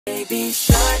Baby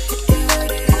shark,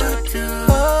 baby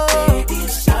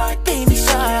shark, baby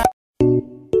shark.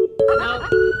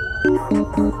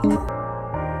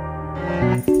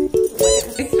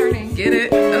 It's turning. Get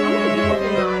it?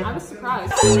 Oh, I was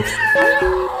surprised.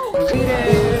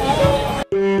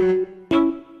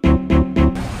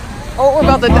 Oh, we're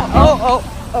about to die.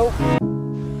 Oh.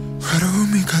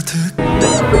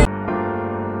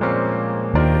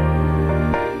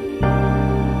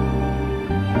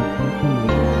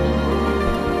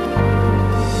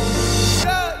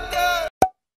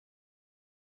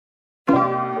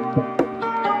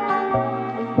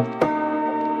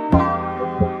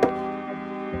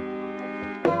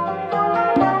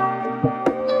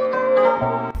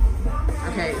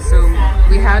 Okay, so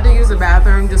we had to use the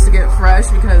bathroom just to get fresh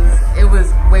because it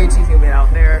was way too humid out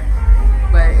there.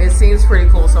 But it seems pretty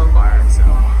cool so far, so.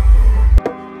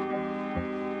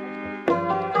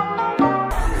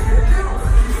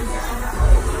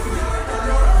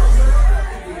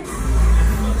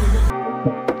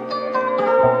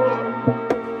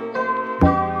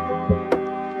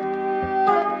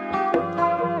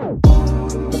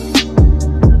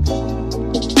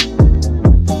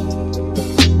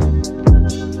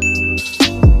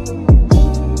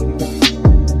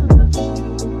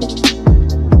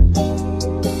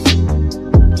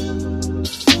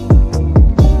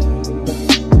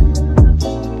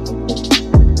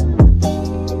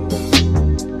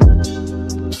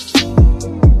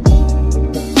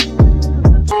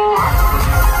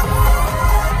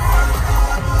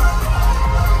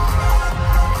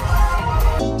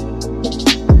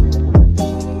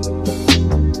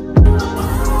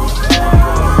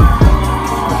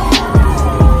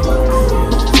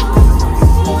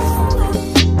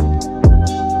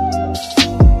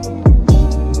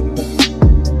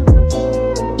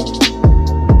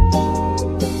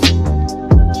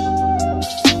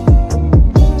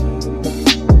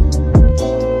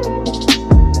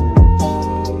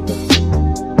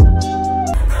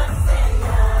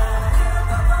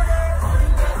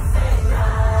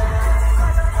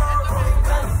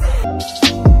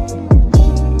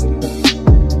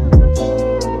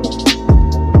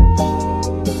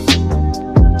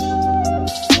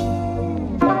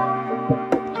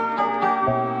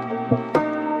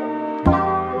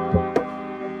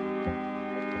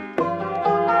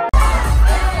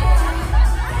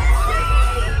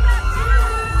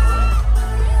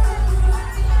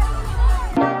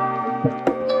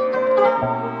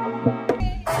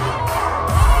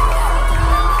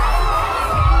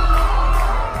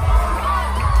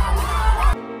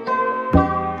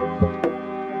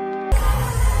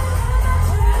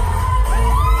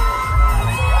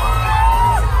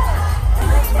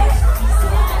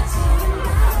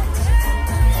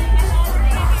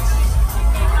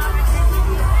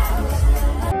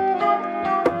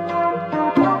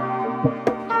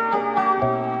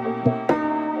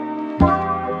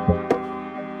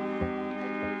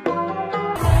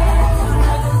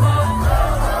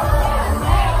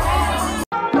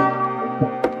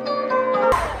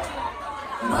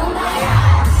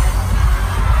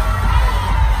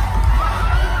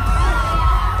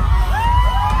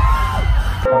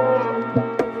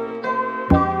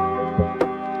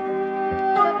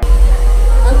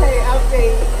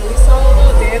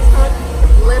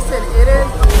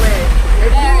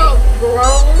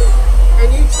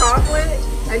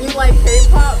 and you like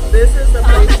K-pop, this is the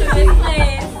place to be.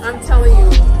 I'm telling you.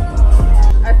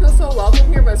 I feel so welcome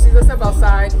here, but as soon as I step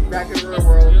outside, back in the real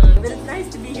world. But it's nice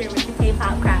to be here with the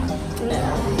K-pop crowd.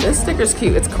 This sticker's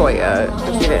cute. It's Kalea,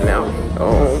 if you didn't know.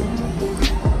 Oh.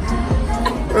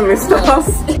 Let me stop.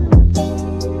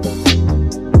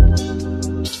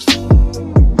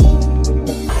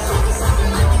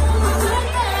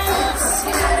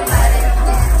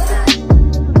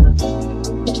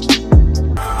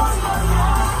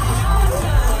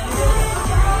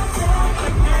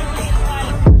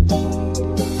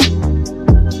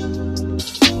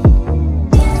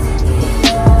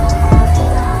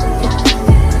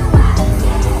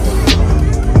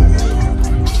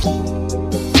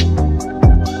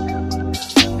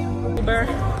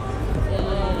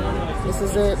 This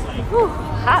is it. Whew,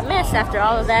 hot mess after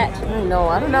all of that. I know.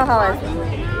 I don't know how I.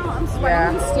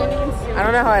 Yeah. I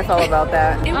don't know how I felt about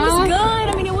that. It was good.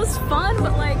 I mean, it was fun,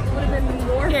 but like, it would have been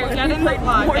more fun. Get in the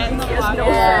vlog. Get in the vlog.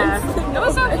 Yeah. It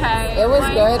was okay. It was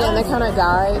good, and they kind of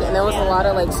died, and there was a lot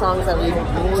of like songs that we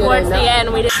didn't Towards know. the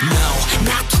end, we didn't know.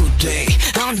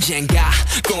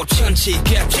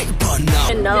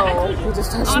 You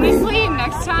just touched Honestly, me.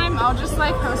 next time I'll just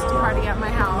like host a party at my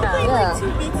house. Yeah.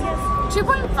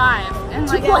 2.5 in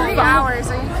like 3 2.5. hours.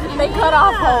 They cut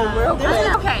off home real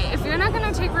quick. Okay, if you're not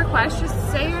gonna take requests, just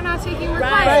say you're not taking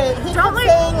requests. Right. He kept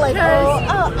saying like,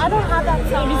 oh, I don't have that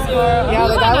song. Yeah,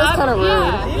 the guy was kind of rude.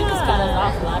 Yeah. He just kind of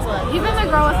off. Even the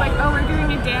girl was like, oh, we're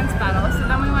doing a dance battle. So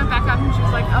then we went back up and she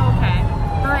was like, oh, okay.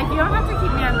 But like, you don't have to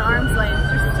keep me at an arm's length.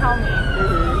 Just tell me.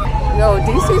 Yo,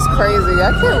 DC's crazy.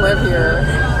 I can't live here.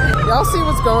 Y'all see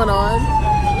what's going on?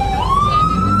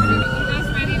 You guys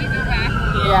ready to go back?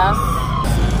 Yeah.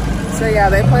 So yeah,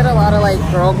 they played a lot of like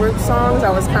girl group songs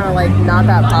that was kind of like not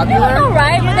that popular.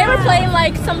 Alright, but they were playing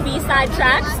like some B-side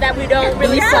tracks that we don't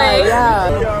really play.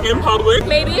 Yeah. In public?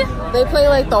 Maybe. They play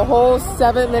like the whole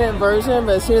 7-minute version,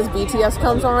 but as soon as BTS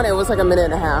comes on, it was like a minute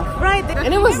and a half. Right.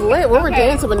 And it was lit. We were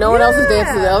dancing, but no one else was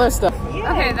dancing to the other stuff.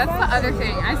 Okay, that's the other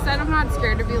thing. I said I'm not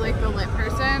scared to be like the lit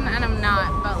person, and I'm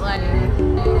not, but like...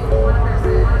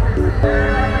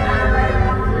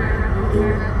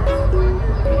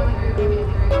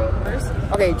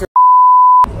 Okay,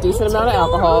 decent amount of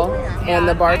alcohol, and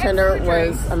the bartender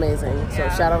was amazing. So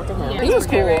shout out to him. He was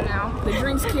cool. The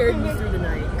drinks carried me through the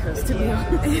night, because to be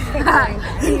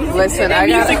honest, Listen, I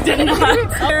got.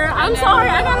 I'm sorry,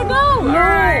 I gotta go. No,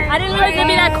 I didn't know it was gonna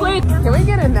be that quick. Can we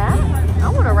get a nap? I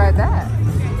want to ride that.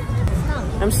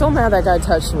 I'm so mad that guy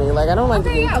touched me. Like I don't like to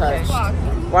be touched.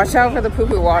 Watch out for the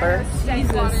poo-poo water.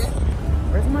 Jesus.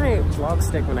 Where's my vlog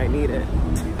stick when I need it?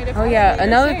 Oh yeah,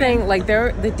 another thing, like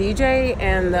the DJ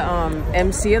and the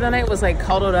MC of the night was like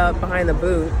cuddled up behind the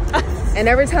booth. And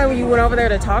every time you went over there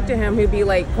to talk to him, he'd be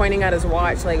like pointing at his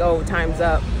watch like, oh, time's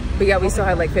up. But yeah, we still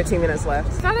had like 15 minutes left.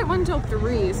 I thought it went till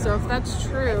 3, so if that's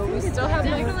true, we still have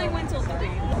like... went till 3.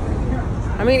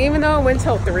 I mean, even though it went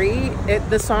till 3,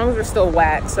 the songs were still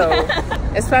whack, so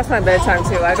it's past my bedtime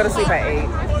too. I go to sleep at 8.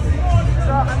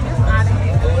 So I'm just adding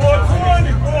it.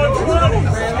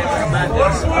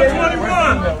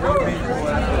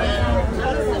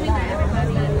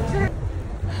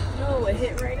 No, a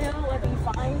hit right now. Let me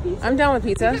find pizza. I'm down with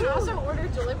pizza. You can also order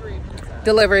delivery pizza.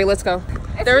 Delivery, let's go.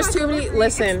 There's too many.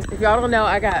 Listen, if y'all don't know,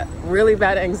 I got really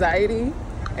bad anxiety.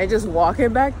 And just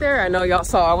walking back there, I know y'all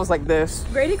saw I was like this.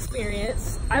 Great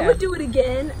experience. Yeah. I would do it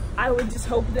again. I would just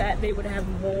hope that they would have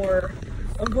more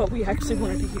of what we actually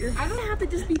wanted to hear. I don't have to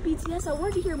just be BTS. I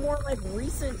wanted to hear more like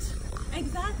recent.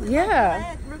 Exactly.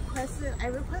 Yeah. Like, I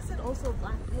requested also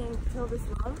Blackpink Till This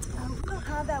Love. We don't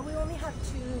have that. We only have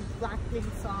 2 Blackpink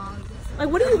songs. Like,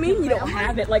 what do you mean you don't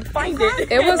have it? Like, find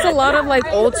it. It was a lot of like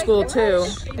old school too.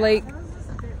 Like,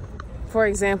 for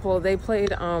example, they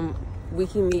played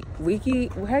Wiki,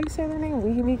 how do you say their name?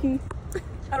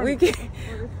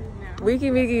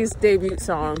 Wiki Miki's debut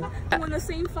song. When the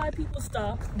same 5 people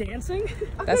stop dancing,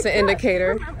 That's an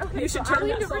indicator. Okay, you should so I turn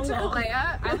leaned that over to song off.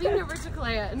 Kalea. I leaned over to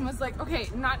Kalea and was like, okay,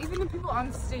 not even the people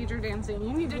on stage are dancing.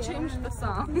 You need to change the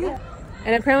song.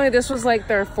 And apparently this was like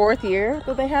their 4th year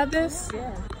that they had this.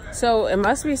 yeah. So it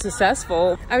must be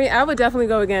successful. I mean, I would definitely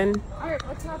go again. Alright,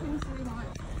 what's happening to me now?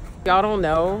 Y'all don't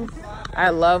know, I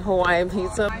love Hawaiian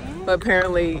pizza, but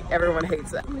apparently everyone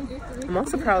hates that. I'm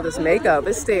also proud of this makeup.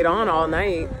 It stayed on all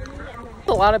night.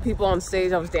 A lot of people on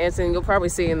stage I was dancing. You'll probably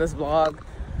see in this vlog.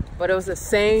 But it was the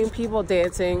same people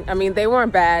dancing. I mean, they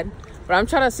weren't bad. But I'm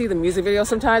trying to see the music video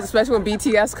sometimes, especially when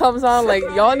BTS comes on. Like,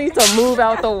 y'all need to move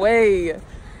out the way.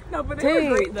 No, but they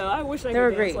were great though. I wish I could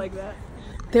dance great. like that.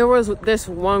 There was this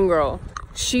one girl.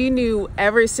 She knew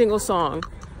every single song.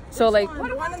 So like,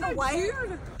 The one in the white?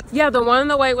 yeah, the one in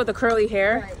the white with the curly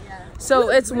hair. Right, yeah. So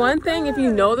it's one thing if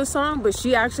you know the song, but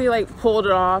she actually like pulled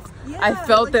it off. I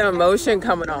felt the emotion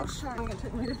coming off. It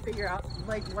took me to figure out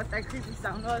like what that creepy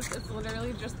sound was. It's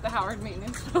literally just the Howard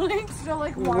maintenance building. So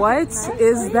like, What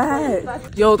is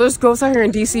that? Yo, there's ghosts out here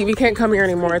in DC. We can't come here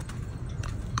anymore.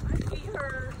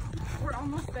 we're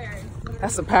almost there.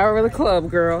 That's the power of the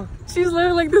club, girl. She's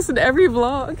literally like this in every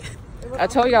vlog. I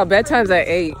told y'all bedtime's at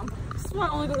 8. This is why I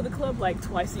only go to the club like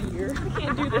twice a year. I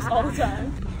can't do this all the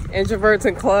time. Introverts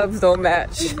and clubs don't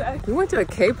match. Exactly. We went to a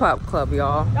K-pop club,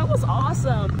 y'all. That was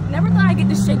awesome. Never thought I'd get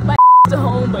to shake my to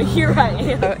home, but here I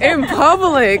am. In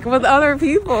public with other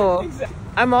people.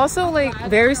 I'm also like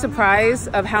very surprised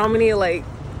of how many like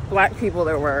black people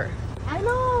there were. I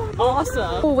know.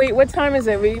 Awesome. Oh wait, what time is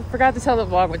it? We forgot to tell the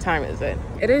vlog what time is it.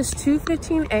 It is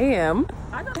 2:15 a.m.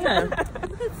 I know.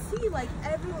 You could see like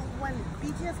everyone when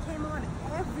BTS came on,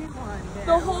 everyone there.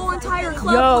 The whole entire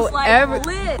club Yo, was like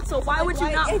lit. So why would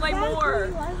you not play more?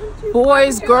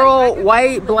 Boys, girl,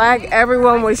 white, black,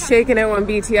 everyone was shaking it when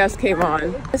BTS came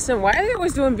on. Listen, why are they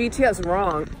always doing BTS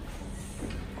wrong?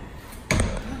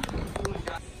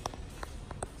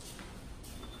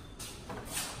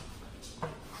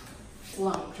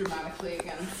 Slump dramatically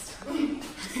against.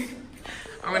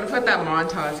 I'm gonna put that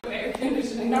montage.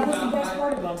 That was the best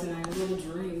part about tonight, the little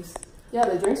drinks. Yeah,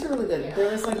 the drinks are really good.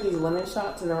 There was like these lemon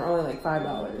shots and they were only like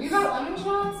 $5. You got lemon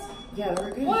shots? Yeah, they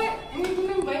were good. What? And you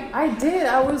didn't invite. I did.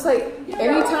 I was like,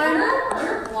 anytime.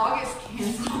 Your vlog is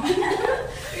canceled.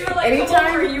 You were like,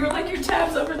 Anytime. you were like, your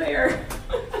tab's over there.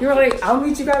 You were like, I'll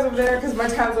meet you guys over there because my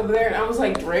tab's over there. And I was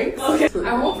like, drinks? Okay,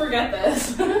 I won't forget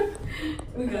this.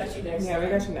 We got you next time. Yeah, we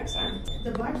got you next time.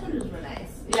 The bartenders were nice.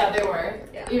 Yeah, they were.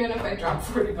 Yeah. Even if I dropped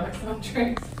 $40 on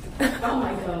drinks. Oh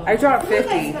my god. I dropped I 50.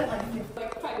 spent like 50.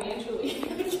 Like financially,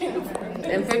 I can't afford it.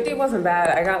 And 50 wasn't bad.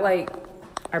 I got like,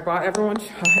 I bought everyone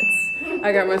shots.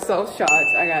 I got myself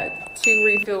shots. I got 2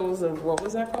 refills of, what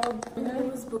was that called? It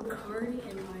was Bacardi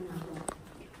and pineapple.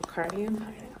 Bacardi and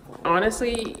pineapple.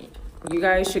 Honestly, you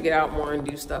guys should get out more and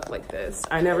do stuff like this.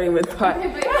 I never even thought.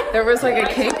 There was like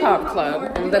a K-pop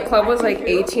club. And the club was like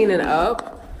 18 and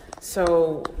up.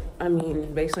 So, I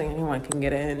mean, basically anyone can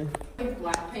get in.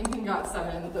 Blackpink and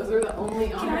got7. Those are the only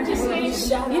Can I just say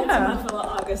shout out to my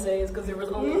fellow Agassiz because there was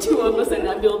only 2 of us in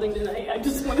that building tonight. I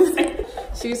just want to say.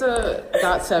 She's a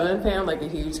got7 fan, like a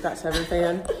huge got7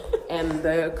 fan. And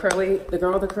the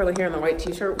girl with the curly hair and the white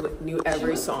t-shirt knew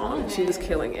every song. She was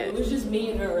killing It it. was just me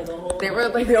and her the whole. They were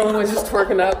like the only ones just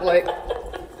twerking up, like.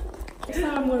 Next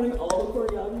time I'm learning all the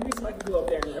choreography so I can go up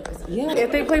there and represent. Yeah,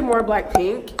 if they played more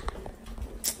Blackpink,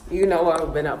 you know I would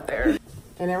have been up there.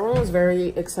 And everyone was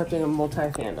very accepting of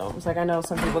multi-fandoms. Like, I know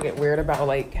some people get weird about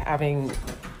like having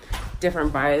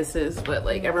different biases, but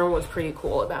like everyone was pretty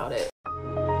cool about it.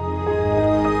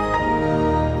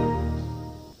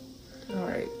 All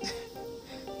right.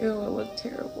 Ew, I look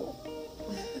terrible.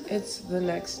 It's the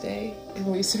next day and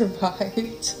we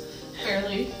survived.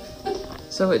 Barely.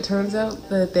 So it turns out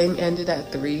the thing ended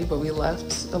at 3, but we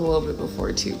left a little bit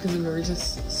before 2 because we were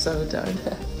just so done.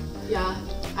 Yeah,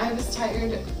 I was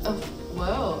tired of.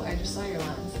 Whoa! I just saw your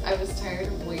lens. I was tired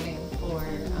of waiting for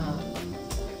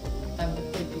them to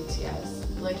play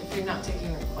BTS. Like, if you're not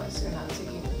taking requests, you're not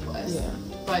taking requests. Yeah.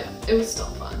 But it was still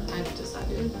fun. I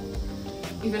decided,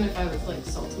 even if I was like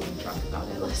salty and drunk about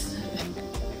it last night.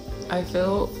 I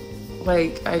feel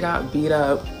like I got beat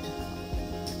up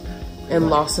and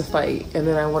lost a fight, and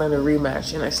then I wanted a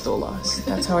rematch and I still lost.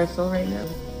 That's how I feel right now.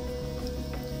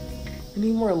 I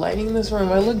need more lighting in this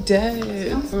room. I look dead.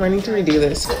 I need to redo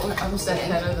this. I'm set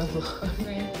ahead of the vlog.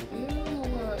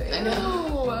 Ew, I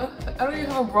know. I don't even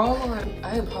have a bra on.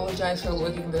 I apologize for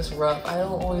looking this rough. I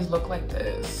don't always look like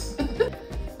this.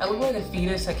 I look like a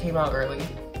fetus that came out early.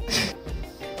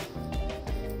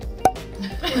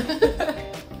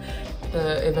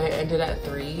 The event ended at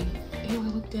 3. Ew, I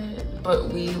look dead. But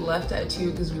we left at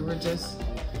 2 because we were just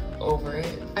over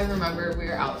it. I remember we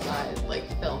were outside like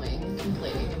filming,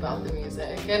 complaining about the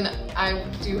music, and I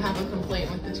do have a complaint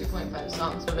with the 2.5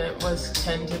 songs. The event was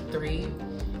 10 to 3,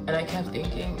 and I kept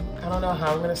thinking, I don't know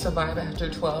how I'm gonna survive after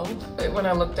 12. But when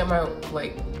I looked at my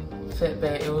like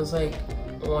Fitbit, it was like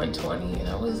 1:20, and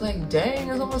I was like, dang,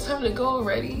 it's almost time to go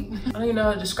already. I don't even know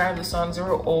how to describe the songs. They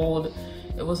were old.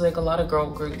 It was like a lot of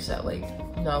girl groups that like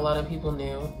not a lot of people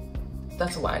knew.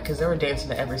 That's a lie, because they were dancing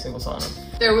to every single song.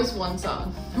 There was one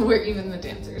song where even the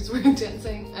dancers were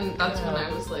dancing, and that's when I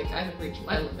was like, I have reached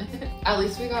my limit. At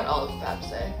least we got all of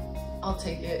Babsay. I'll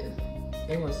take it.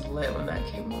 It was lit when that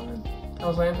came on. I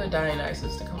was waiting for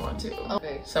Dionysus to come on too.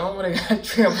 Okay. Someone would have got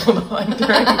trampled on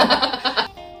during that.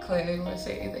 Kalea, you want to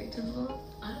say anything to the vlog?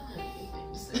 I don't have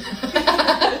anything to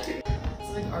say.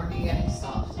 It's like already getting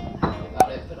soft. I'm happy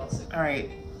about it, but also. All right,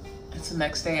 it's the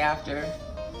next day after.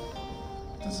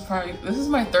 This is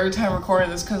my 3rd time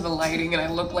recording this because of the lighting and I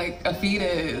look like a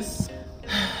fetus.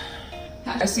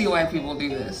 I see why people do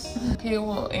this. Okay,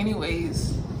 well,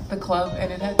 anyways, the club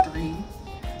ended at 3,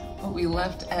 but we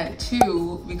left at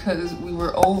 2 because we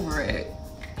were over it.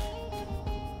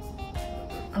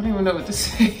 I don't even know what to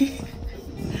say.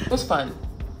 It was fun,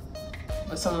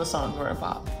 but some of the songs weren't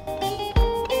pop.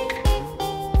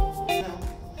 No,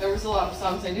 there was a lot of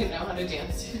songs I didn't know how to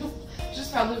dance to.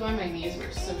 Just probably why my knees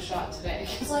were so shot today.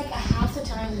 It's like half the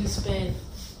time we spend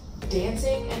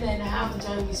dancing and then half the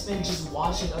time we spend just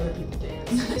watching other people dance.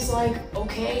 It's like,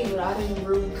 okay, but I didn't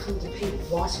really come to pay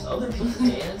watching other people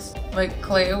dance. Like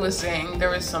Kalea was saying, there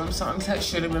were some songs that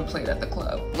should have been played at the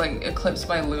club. Like Eclipse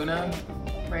by Luna,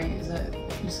 right? Is that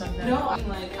who sung that? No, I mean,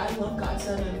 like, I love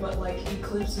got7, but like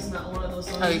Eclipse is not one of those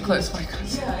songs. Oh, Eclipse by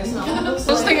got7. Yeah, it's not one of those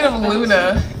I was songs. thinking of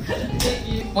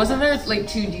Luna. Wasn't there like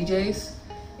 2 DJs?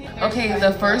 Okay,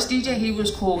 the first DJ, he was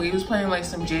cool. He was playing like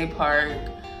some J Park,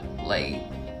 like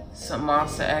some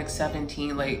Monster X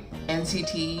 17, like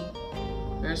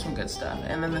NCT. There's some good stuff.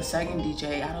 And then the second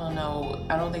DJ, I don't know.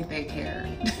 I don't think they cared.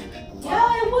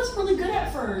 Yeah, it was really good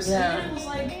at first. Yeah. And then it was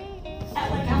like,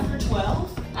 at like after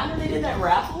 12, after they did that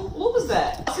raffle, what was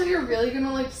that? So you're really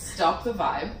gonna like stop the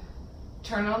vibe?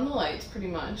 turn on the lights pretty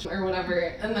much or whatever,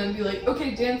 and then be like,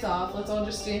 okay, dance off, let's all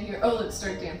just stand here, oh, let's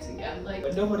start dancing again. Like,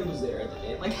 But nobody was there at the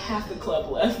end. Like half the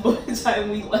club left by the time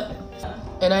we left.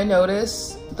 And I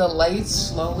noticed the lights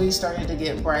slowly started to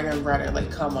get brighter and brighter,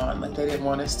 like come on, like they didn't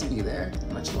want us to be there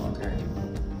much longer.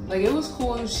 Like it was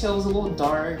cool, it was chill, it was a little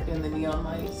dark in the neon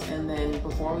lights, and then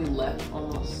before we left,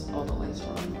 almost all the lights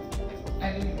were on.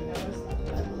 I didn't even notice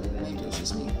that. I believe it. Maybe it was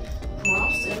just me.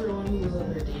 Props to everyone who was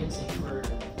over there dancing for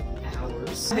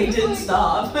hours. They didn't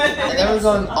stop. And they were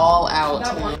going all out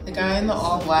That too. one- The guy in the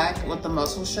all black with the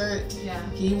muscle shirt, Yeah.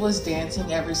 he was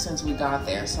dancing ever since we got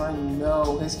there, so I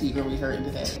know his feet gonna be hurting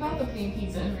today. About the pain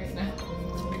he's in right now.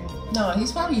 No,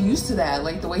 he's probably used to that.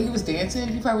 Like the way he was dancing,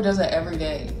 he probably does that every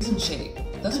day. He's in shape.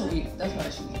 That's what I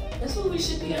should be. That's what we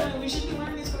should be doing. We should be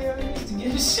learning these choreographies to get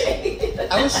in shape.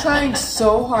 I was trying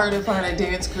so hard to find a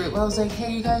dance group. I was like,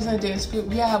 hey, you guys in a dance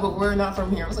group? Yeah, but we're not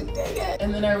from here. I was like, dang it.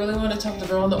 And then I really wanted to talk to the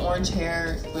girl in the orange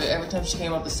hair, but every time she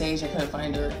came off the stage, I couldn't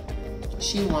find her.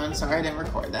 She won, sorry I didn't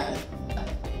record that.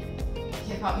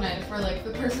 Hip hop night for like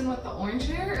the person with the orange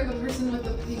hair or the person with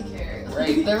the pink hair.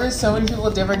 Right, there were so many people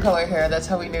with different color hair. That's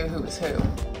how we knew who was who.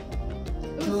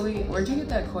 Julie, where'd you get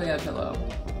that Kalea pillow?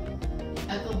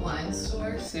 At the wine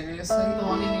store. Seriously? The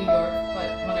one in New York,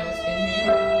 but when I was in New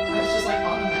York, I was just like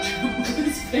on the metro.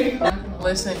 It's big.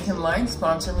 Listen, can Line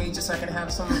sponsor me just so I can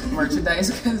have some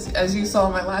merchandise? Because as you saw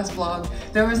in my last vlog,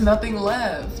 there was nothing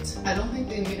left. I don't think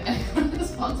they need anyone to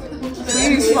sponsor them.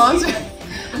 Please sponsor.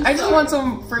 I just want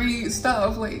some free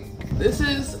stuff. Like this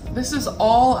is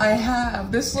all I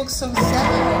have. This looks so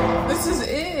sad. This is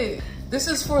it. This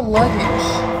is for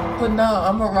luggage. But no,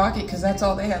 I'm gonna rock it because that's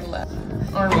all they had left.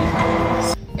 Army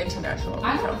condoms. International.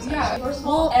 Yeah. First of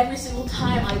all, every single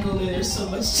time I go there, there's so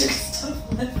much chick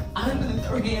stuff left. I'm gonna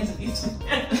throw hands at these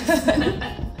fans.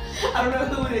 I don't know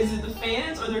who it is. Is it the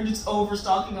fans or they're just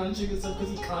overstocking on chicken stuff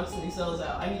because he constantly sells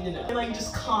out? I need to know. They're like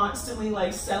just constantly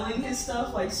like selling his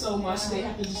stuff like so much they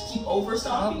have to just keep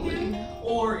overstocking him,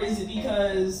 or is it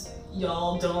because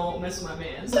y'all don't mess with my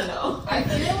fans? I know. I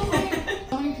feel like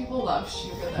so many people love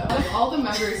Sugar though. Of all the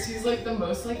members, he's like the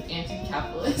most like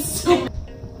anti-capitalist.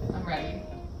 I'm ready.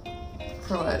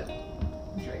 For what?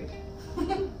 Drake.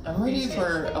 I'm ready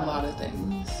for a lot of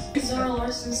things. Zara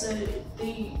Larson said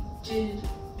they did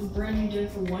the brand new did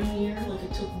for 1 year. Like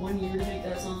it took 1 year to make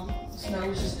that song. So that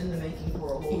was just in the making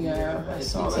for a whole year. Yeah, I Like,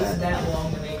 saw it takes that. that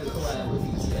long to make a collab with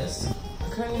BTS. I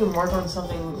couldn't even work on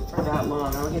something for that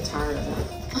long. I would get tired of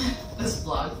it. This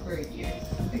vlog for a year.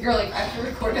 You're like, I have to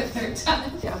record a third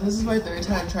time. Yeah, this is my third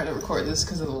time trying to record this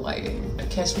because of the lighting.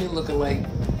 Catch me looking like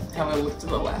how I looked in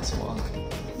the last vlog.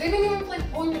 They didn't even play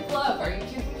Born Your Club. Are you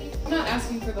kidding me? I'm not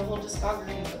asking for the whole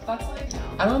discography, but that's like no.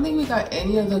 I don't think we got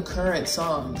any of the current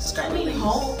songs. I mean,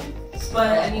 home.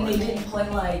 But I mean, they didn't play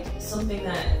like something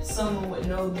that someone would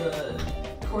know the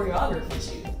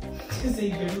choreography to. Because they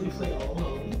barely play all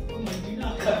home. I'm like, do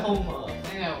not cut home up.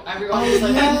 I know. Everyone was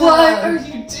like, yeah. what are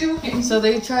you doing? So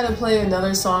they tried to play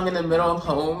another song in the middle of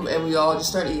home and we all just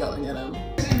started yelling at them.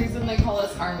 There's a reason they call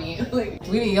us Army. Like,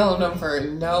 We didn't yell at them for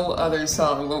no other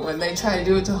song, but when they tried to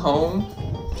do it to home,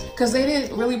 because they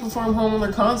didn't really perform home on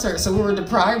their concert, so we were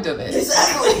deprived of it.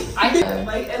 Exactly.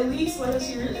 Like, at least let us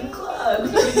hear it in the club.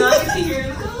 We did not get to hear it in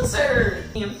the concert.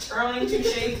 I'm trying to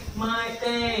shake my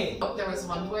thing. there was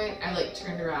one point I like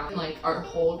turned around and like our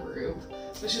whole group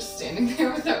was just standing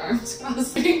there with their arms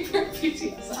crossed waiting for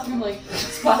BTS. I'm like,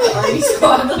 spot the Army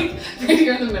squad like right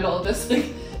here in the middle of this like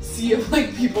sea of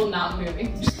like people not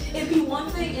moving. It'd be one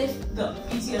thing if the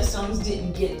BTS songs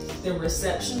didn't get the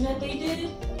reception that they did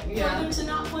for them to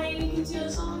not play any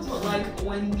BTS songs, but like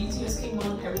when BTS came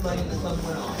on, everybody in the club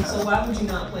went on. So why would you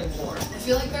not play more? I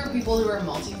feel like there were people who were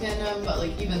multi-fandom, but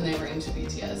like even they were into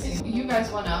BTS. You guys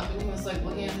went up and he was like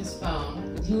looking at his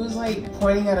phone. He was like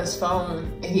pointing at his phone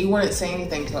and he wouldn't say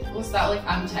anything to us. Was that like,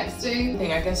 I'm texting?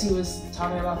 I guess he was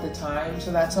talking about the time,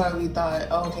 so that's why we thought,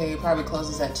 oh, okay, it probably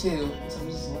closes at 2. So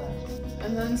we just left.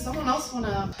 And then someone else went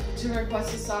up to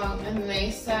request a song and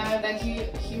they said that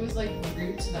he was like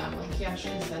rude to them. Like he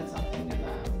actually said something to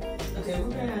them. Okay, we're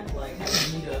gonna have to like have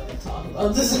a meet up and talk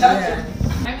about this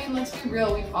after. I mean, let's be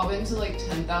real, we've all been to like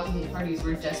 10,000 parties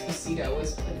where Despacito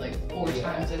was played like 4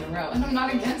 times in a row. And I'm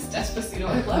not against Despacito,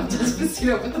 I love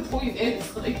Despacito, but the point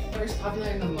is, like, if it's popular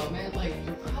in the moment, like,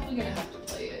 you're probably gonna have to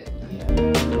play it.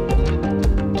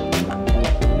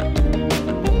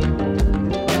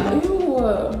 Ew,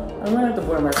 I'm gonna have to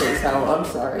blur my face out, I'm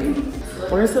sorry.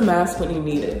 Where's the mask when you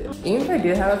need it? Even if I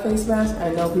did have a face mask, I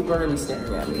know people are gonna be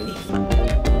staring at me.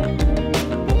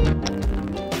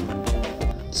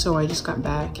 So I just got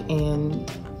back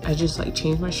and I just like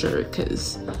changed my shirt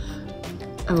because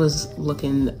I was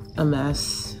looking a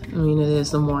mess. I mean, it is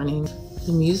the morning.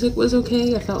 The music was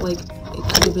okay. I felt like it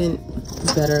could have been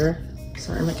better.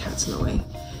 Sorry, my cat's in the way.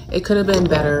 It could have been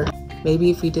better.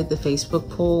 Maybe if we did the Facebook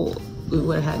poll, we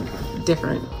would have had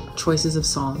different choices of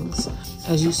songs.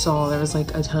 As you saw, there was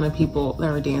like a ton of people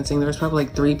that were dancing. There was probably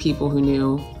like 3 people who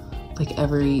knew like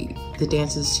the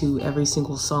dances to every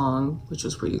single song, which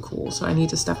was pretty cool. So I need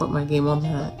to step up my game on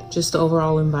that. Just the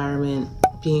overall environment,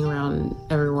 being around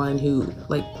everyone who,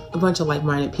 like a bunch of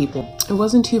like-minded people. It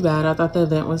wasn't too bad. I thought the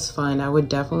event was fun. I would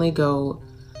definitely go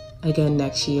again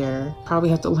next year. Probably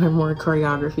have to learn more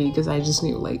choreography because I just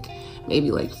knew like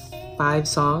maybe like 5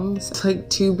 songs. It's like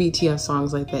 2 BTS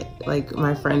songs like that, like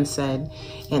my friend said,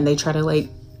 and they try to like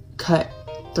cut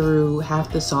through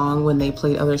half the song when they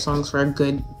played other songs for a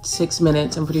good 6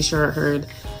 minutes. I'm pretty sure I heard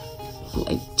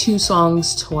like 2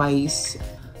 songs twice.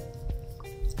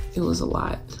 It was a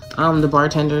lot. The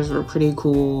bartenders were pretty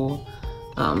cool.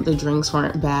 The drinks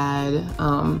weren't bad.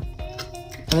 I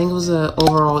think it was a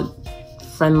overall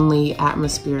friendly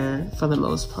atmosphere for the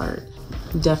most part.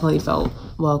 Definitely felt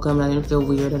welcome. I didn't feel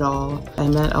weird at all. I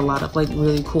met a lot of like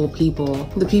really cool people.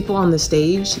 The people on the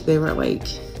stage, they were like,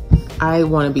 I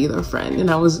want to be their friend. And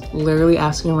I was literally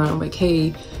asking around like,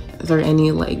 hey, are there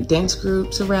any like dance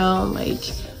groups around like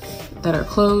that are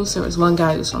close? There was one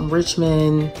guy who's from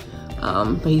Richmond,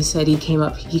 but he said he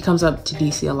comes up to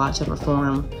DC a lot to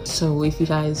perform. So if you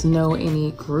guys know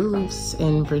any groups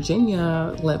in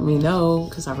Virginia, let me know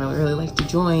because I really like to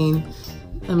join.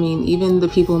 I mean, even the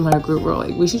people in my group were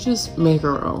like, we should just make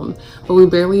our own. But we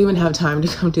barely even have time to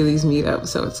come to these meetups.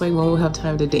 So it's like when we'll have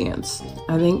time to dance.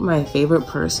 I think my favorite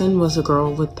person was a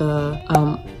girl with the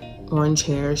orange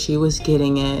hair. She was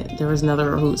getting it. There was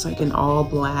another who was like in all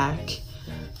black.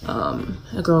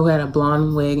 A girl who had a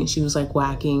blonde wig and she was like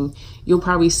whacking. You'll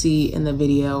probably see in the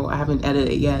video. I haven't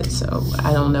edited it yet, so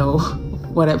I don't know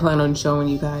what I plan on showing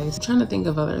you guys. I'm trying to think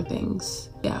of other things.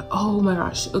 Yeah, oh my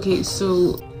gosh. Okay,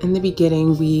 so in the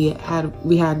beginning we had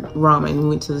ramen. We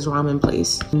went to this ramen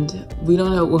place and we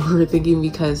don't know what we were thinking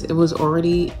because it was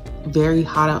already very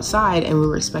hot outside and we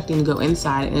were expecting to go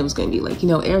inside and it was gonna be like, you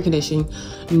know, air conditioning.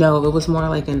 No, it was more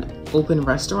like an open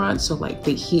restaurant, so like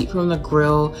the heat from the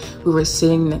grill. We were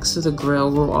sitting next to the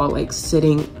grill. We were all like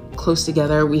sitting close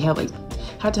together. We had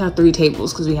to have 3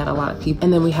 tables because we had a lot of people.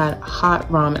 And then we had hot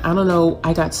ramen. I don't know,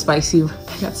 I got spicy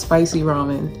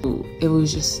ramen. It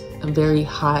was just a very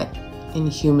hot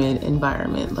and humid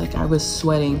environment. Like I was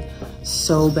sweating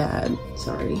so bad.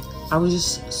 Sorry. I was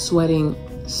just sweating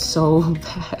so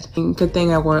bad. And good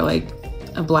thing I wore like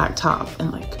a black top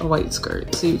and like a white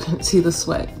skirt so you couldn't see the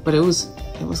sweat, but it was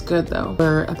good though.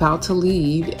 We're about to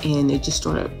leave and it just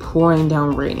started pouring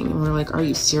down raining and we're like, are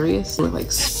you serious? We're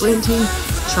like sprinting,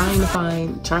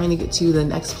 trying to get to the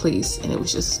next place, and it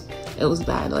was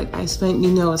bad. Like I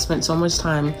spent so much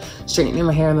time straightening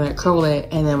my hair and then I curled it,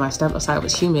 and then my step outside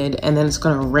was humid, and then it's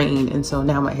gonna rain, and so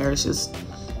now my hair is just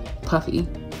puffy.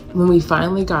 When we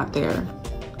finally got there,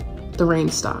 the rain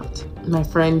stopped. My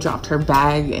friend dropped her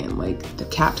bag and like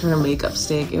capped her makeup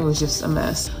stick. It was just a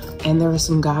mess. And there was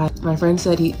some guy, my friend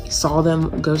said he saw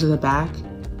them go to the back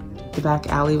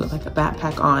alley with like a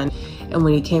backpack on. And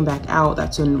when he came back out,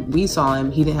 that's when we saw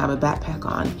him. He didn't have a backpack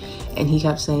on. And he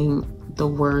kept saying the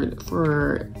word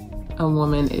for a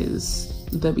woman is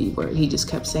the B word. He just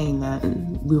kept saying that.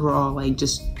 And we were all like,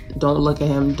 just don't look at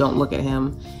him, don't look at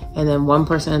him. And then one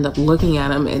person ended up looking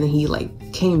at him and he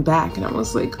like came back and I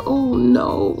was like, oh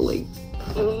no, like,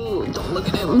 oh, don't look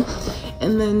at him.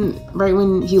 And then right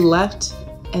when he left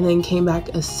and then came back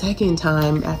a second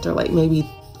time after like maybe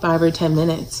 5 or 10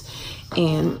 minutes,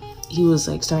 and he was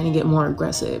like starting to get more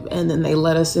aggressive. And then they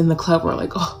let us in the club. We're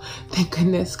like, oh, thank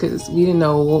goodness, because we didn't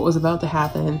know what was about to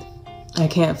happen. I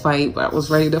can't fight, but I was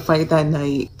ready to fight that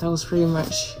night. That was pretty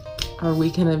much our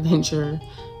weekend adventure.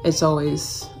 It's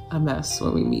always a mess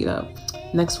when we meet up.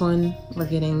 Next one, we're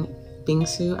getting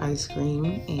bingsu ice cream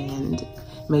and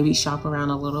maybe shop around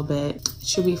a little bit. It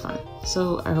should be fun.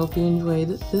 So I hope you enjoyed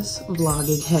this vlog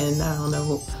again. I don't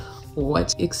know what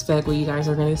to expect, what you guys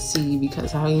are gonna see,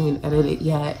 because I haven't even edited it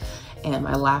yet. And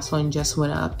my last one just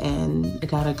went up and I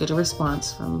got a good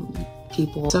response from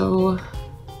people. So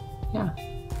yeah,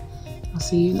 I'll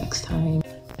see you next time.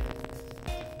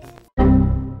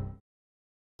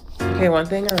 Okay, one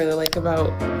thing I really like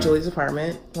about Julie's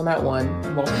apartment, well not one,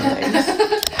 multiple things,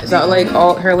 is that like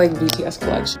all her like BTS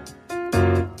collection.